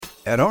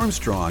At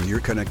Armstrong, your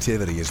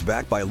connectivity is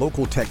backed by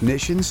local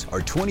technicians,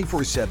 our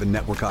 24/7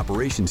 network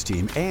operations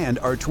team, and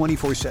our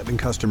 24/7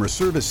 customer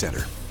service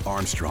center.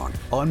 Armstrong,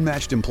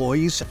 unmatched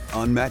employees,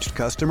 unmatched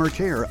customer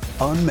care,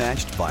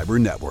 unmatched fiber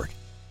network.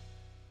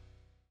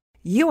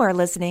 You are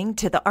listening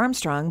to the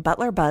Armstrong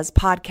Butler Buzz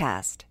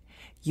podcast,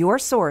 your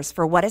source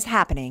for what is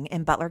happening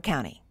in Butler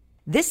County.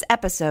 This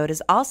episode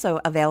is also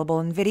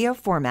available in video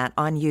format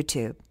on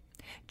YouTube.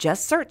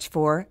 Just search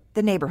for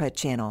the Neighborhood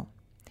Channel.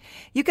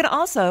 You can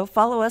also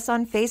follow us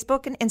on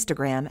Facebook and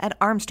Instagram at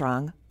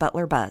Armstrong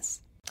Butler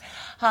Buzz.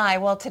 Hi,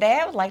 well, today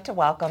I would like to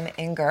welcome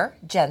Inger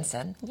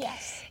Jensen.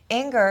 Yes.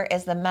 Inger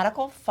is the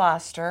Medical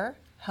Foster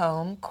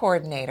Home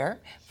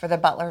Coordinator for the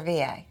Butler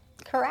VA.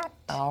 Correct.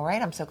 All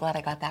right, I'm so glad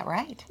I got that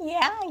right.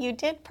 Yeah, you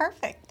did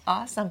perfect.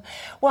 Awesome.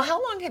 Well,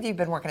 how long have you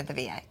been working at the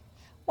VA?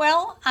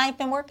 Well, I've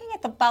been working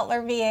at the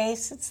Butler VA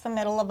since the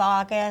middle of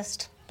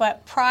August,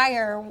 but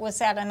prior was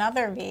at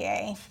another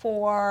VA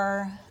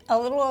for a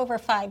little over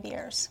 5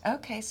 years.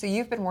 Okay, so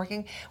you've been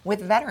working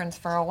with veterans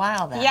for a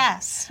while then.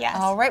 Yes, yes.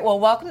 All right, well,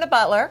 welcome to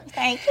Butler.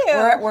 Thank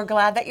you. We're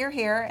glad that you're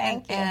here.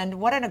 Thank you.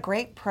 And what a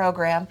great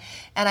program.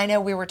 And I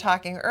know we were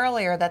talking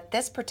earlier that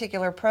this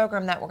particular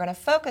program that we're going to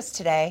focus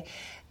today,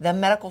 the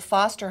Medical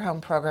Foster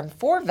Home Program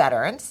for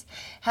veterans,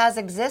 has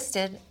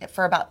existed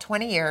for about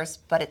 20 years,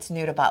 but it's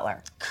new to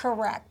Butler.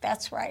 Correct,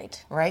 that's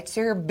right. Right,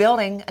 so you're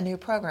building a new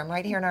program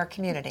right here in our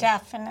community.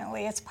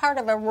 Definitely. It's part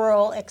of a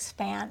rural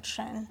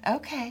expansion.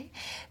 Okay.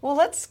 Well,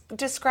 let's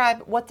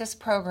describe what this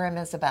program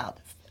is about.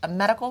 A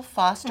medical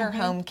foster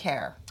home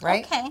care,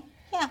 right? Okay,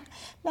 yeah.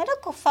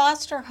 Medical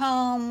Foster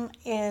Home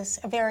is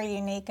a very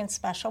unique and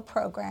special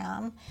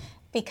program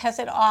because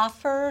it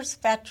offers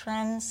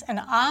veterans an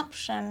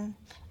option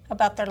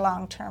about their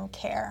long-term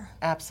care.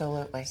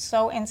 Absolutely.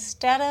 So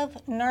instead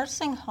of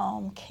nursing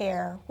home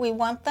care, we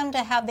want them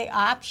to have the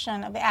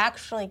option of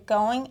actually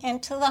going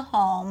into the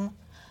home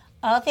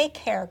of a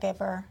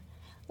caregiver,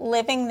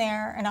 living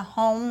there in a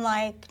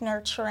home-like,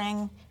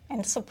 nurturing,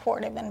 and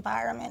supportive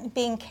environment,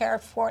 being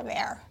cared for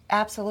there.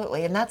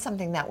 Absolutely, and that's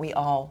something that we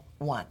all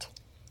want,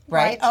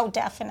 right? Oh,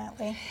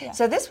 definitely. Yeah.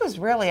 So this was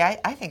really, I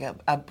think,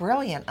 a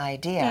brilliant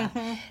idea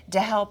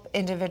to help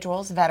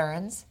individuals,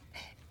 veterans,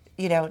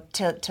 you know,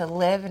 to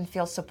live and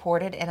feel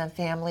supported in a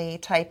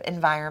family-type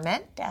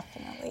environment.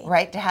 Definitely.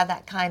 Right, to have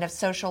that kind of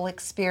social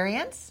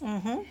experience.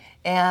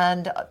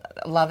 And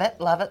love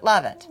it, love it,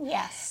 love it.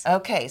 Yes.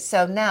 Okay,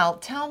 so now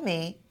tell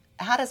me,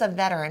 how does a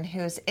veteran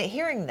who's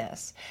hearing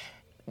this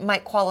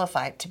might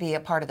qualify to be a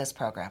part of this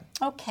program?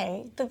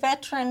 Okay, the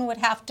veteran would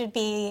have to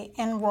be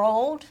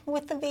enrolled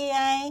with the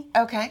VA,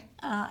 Okay.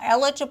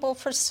 eligible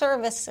for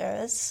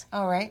services,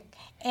 All right.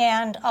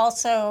 and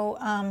also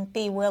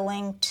be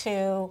willing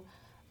to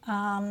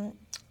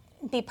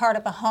be part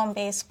of a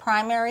home-based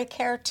primary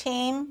care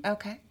team.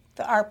 Okay.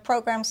 Our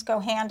programs go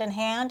hand in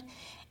hand,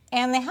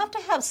 and they have to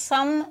have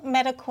some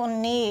medical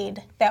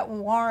need that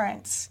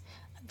warrants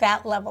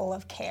that level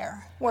of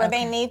care, where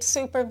they need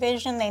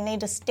supervision, they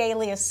need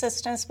daily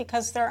assistance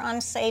because they're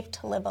unsafe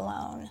to live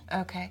alone.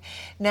 Okay.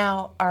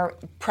 Now,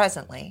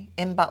 presently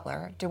in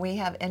Butler, do we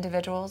have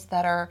individuals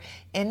that are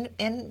in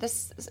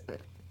this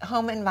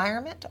home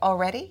environment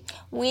already?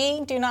 We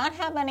do not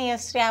have any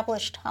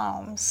established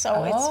homes,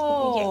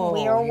 so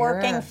we are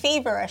working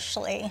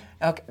feverishly.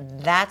 Okay,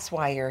 that's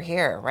why you're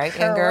here, right,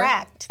 Inger?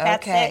 Correct.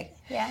 That's okay.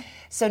 it. Yeah.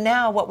 So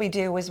now what we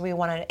do is we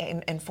want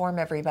to inform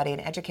everybody and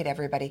educate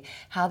everybody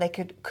how they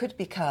could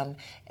become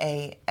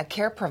a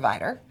care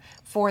provider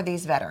for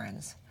these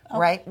veterans,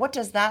 right? What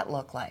does that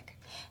look like?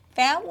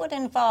 That would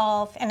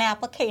involve an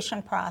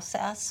application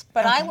process,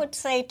 but I would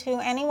say to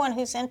anyone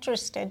who's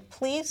interested,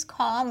 please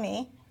call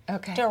me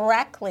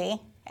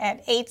directly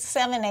at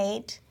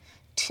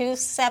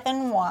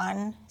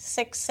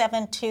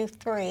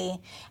 878-271-6723,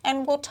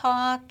 and we'll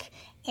talk,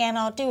 and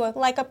I'll do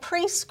a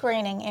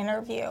pre-screening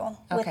interview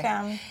with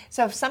them.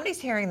 So if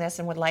somebody's hearing this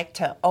and would like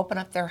to open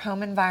up their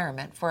home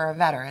environment for a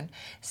veteran,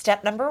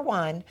 step number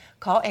one,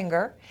 call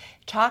Inger,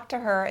 talk to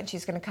her, and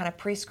she's going to kind of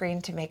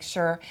pre-screen to make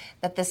sure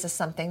that this is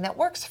something that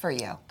works for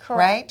you.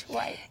 Correct.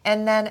 Right?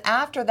 And then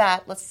after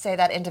that, let's say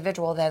that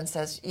individual then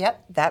says,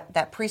 yep,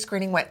 that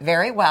pre-screening went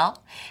very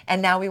well, and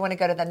now we want to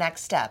go to the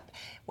next step.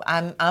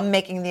 I'm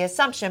making the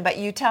assumption, but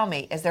you tell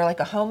me, is there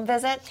like a home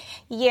visit?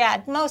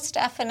 Yeah, most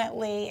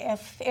definitely.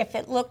 If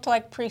it looked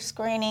like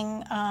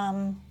pre-screening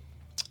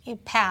you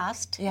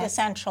passed,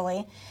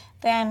 essentially,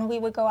 then we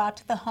would go out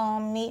to the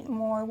home, meet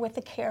more with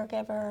the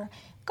caregiver,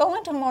 go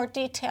into more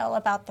detail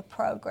about the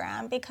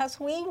program, because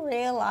we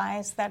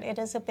realize that it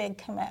is a big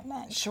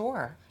commitment.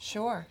 Sure.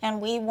 And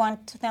we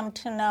want them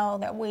to know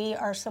that we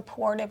are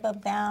supportive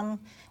of them.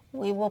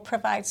 We will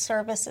provide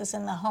services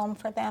in the home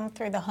for them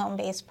through the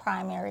home-based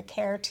primary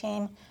care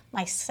team.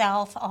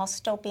 Myself, I'll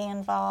still be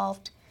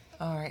involved.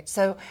 All right,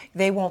 so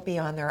they won't be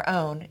on their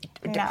own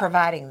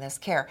providing this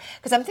care.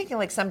 Because I'm thinking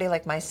like somebody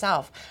like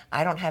myself,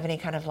 I don't have any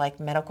kind of like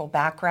medical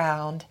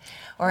background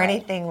or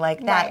anything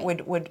like that.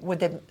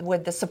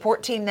 Would the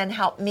support team then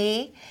help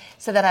me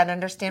so that I'd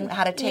understand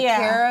how to take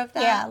care of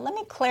that? Yeah, let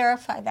me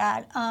clarify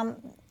that.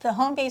 the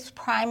home-based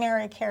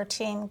primary care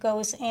team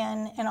goes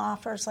in and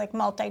offers like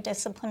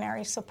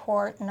multidisciplinary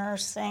support,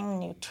 nursing,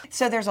 nutrition.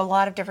 So there's a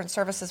lot of different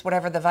services,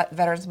 whatever the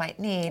veterans might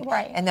need,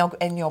 right?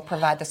 And you'll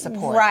provide the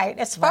support, right?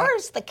 As far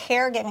as the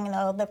caregiving,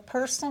 though, the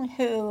person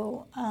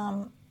who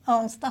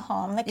owns the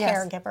home, the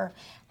caregiver,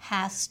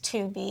 has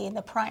to be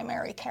the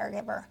primary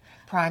caregiver.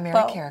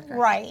 Caregiver,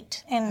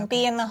 right? And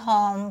be in the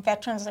home.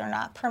 Veterans are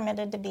not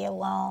permitted to be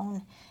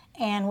alone,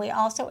 and we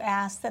also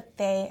ask that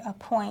they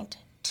appoint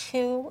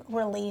 2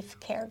 relief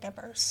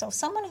caregivers. So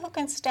someone who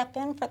can step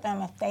in for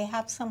them if they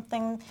have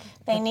something,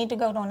 they need to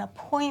go to an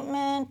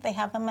appointment, they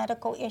have a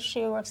medical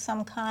issue of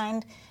some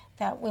kind,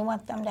 that we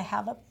want them to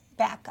have a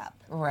backup.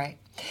 Right.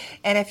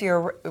 And if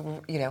you're,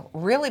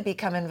 really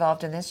become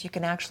involved in this, you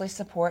can actually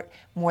support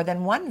more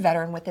than 1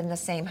 veteran within the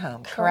same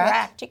home, correct?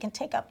 Correct. You can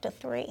take up to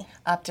 3.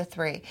 Up to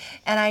 3.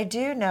 And I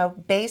do know,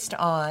 based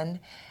on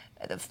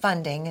the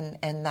funding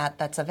and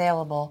that's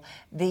available,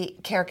 the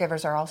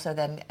caregivers are also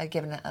then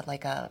given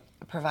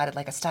provided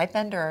like a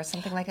stipend or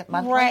something like that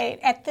monthly? Right.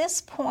 At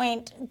this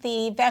point,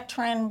 the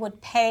veteran would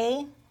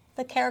pay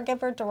the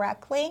caregiver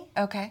directly.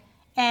 Okay.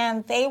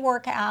 And they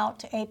work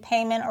out a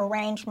payment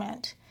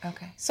arrangement.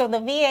 Okay. So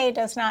the VA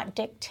does not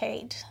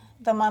dictate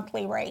the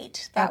monthly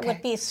rate. That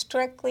would be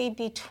strictly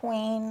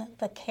between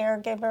the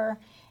caregiver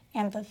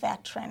and the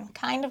veteran,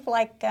 kind of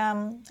like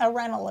a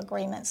rental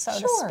agreement, so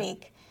to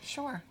speak.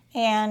 Sure.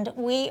 And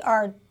we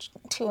are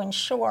to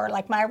ensure,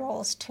 like my role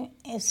is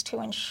to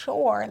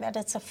ensure that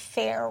it's a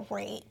fair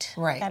rate.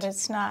 Right. That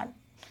it's not,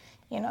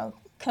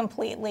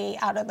 completely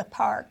out of the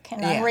park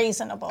and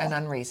unreasonable. And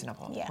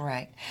unreasonable, yeah.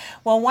 Right.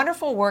 Well,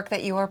 wonderful work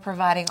that you are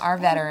providing our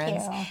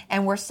veterans. Thank you.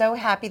 And we're so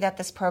happy that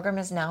this program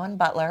is now in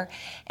Butler.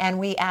 And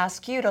we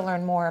ask you to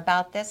learn more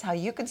about this, how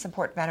you can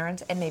support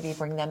veterans and maybe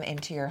bring them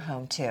into your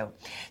home too.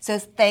 So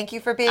thank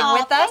you for being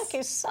with us. Thank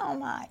you so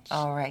much.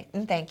 All right,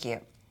 and thank you.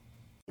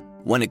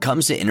 When it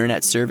comes to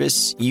internet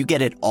service, you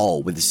get it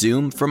all with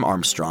Zoom from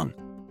Armstrong.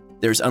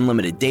 There's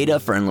unlimited data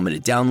for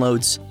unlimited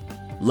downloads,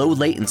 low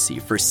latency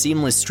for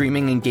seamless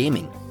streaming and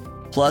gaming,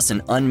 plus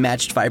an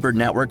unmatched fiber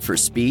network for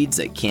speeds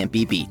that can't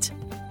be beat.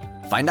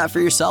 Find out for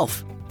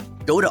yourself.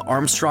 Go to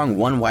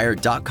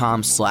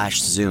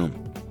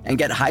armstrongonewire.com/Zoom and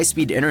get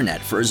high-speed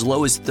internet for as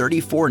low as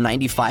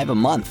 $34.95 a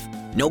month.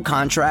 No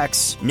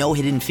contracts, no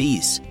hidden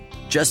fees.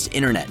 Just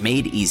internet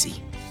made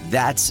easy.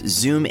 That's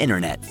Zoom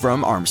Internet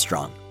from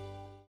Armstrong.